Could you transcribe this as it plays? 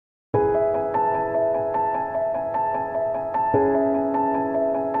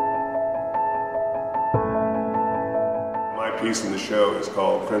piece in the show is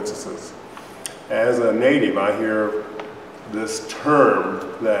called Princesses. As a native, I hear this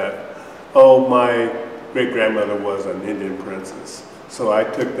term that, oh, my great-grandmother was an Indian princess. So I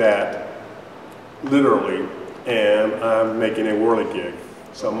took that literally, and I'm making a whirligig.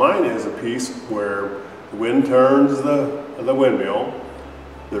 So mine is a piece where the wind turns the windmill.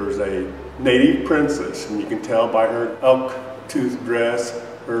 There's a native princess, and you can tell by her elk tooth dress,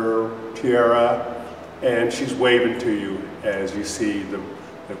 her tiara, and she's waving to you as you see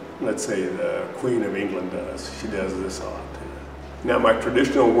let's say the Queen of England does. She does this a lot too. Now my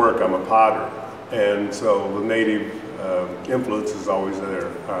traditional work, I'm a potter, and so the native influence is always there.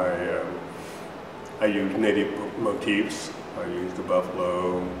 I use native motifs. I use the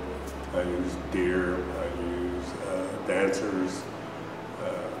buffalo, I use deer, I use dancers,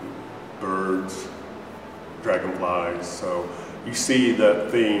 birds, dragonflies. So you see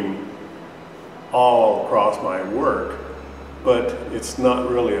that theme all across my work, but it's not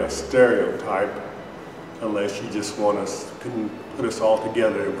really a stereotype unless you just want to put us all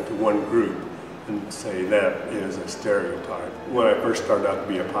together into one group and say that is a stereotype. When I first started out to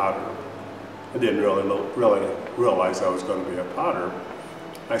be a potter, I didn't really realize I was going to be a potter.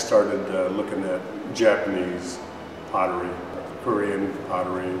 I started looking at Japanese pottery, Korean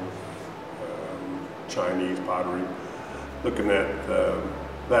pottery, Chinese pottery, looking at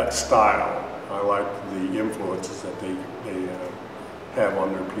that style. I like the influences that they have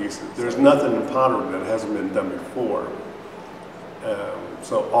on their pieces. There's nothing in pottery that hasn't been done before.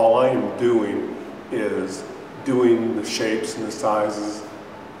 So all I am doing is doing the shapes and the sizes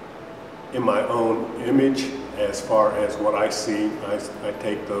in my own image as far as what I see. I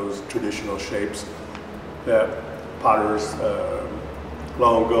take those traditional shapes that potters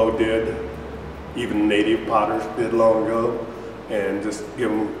long ago did, even native potters did long ago, and just give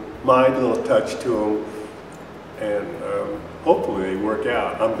them my little touch to them, and hopefully they work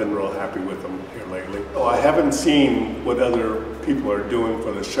out. I've been real happy with them here lately. Oh, I haven't seen what other people are doing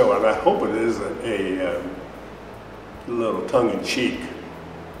for the show, and I hope it is a little tongue-in-cheek.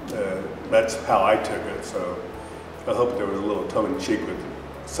 That's how I took it, so I hope there was a little tongue-in-cheek with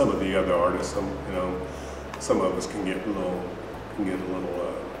some of the other artists. Some of us can get a little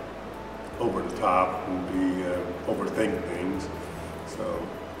over the top and overthink things. So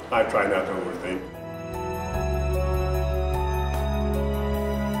I try not to overthink.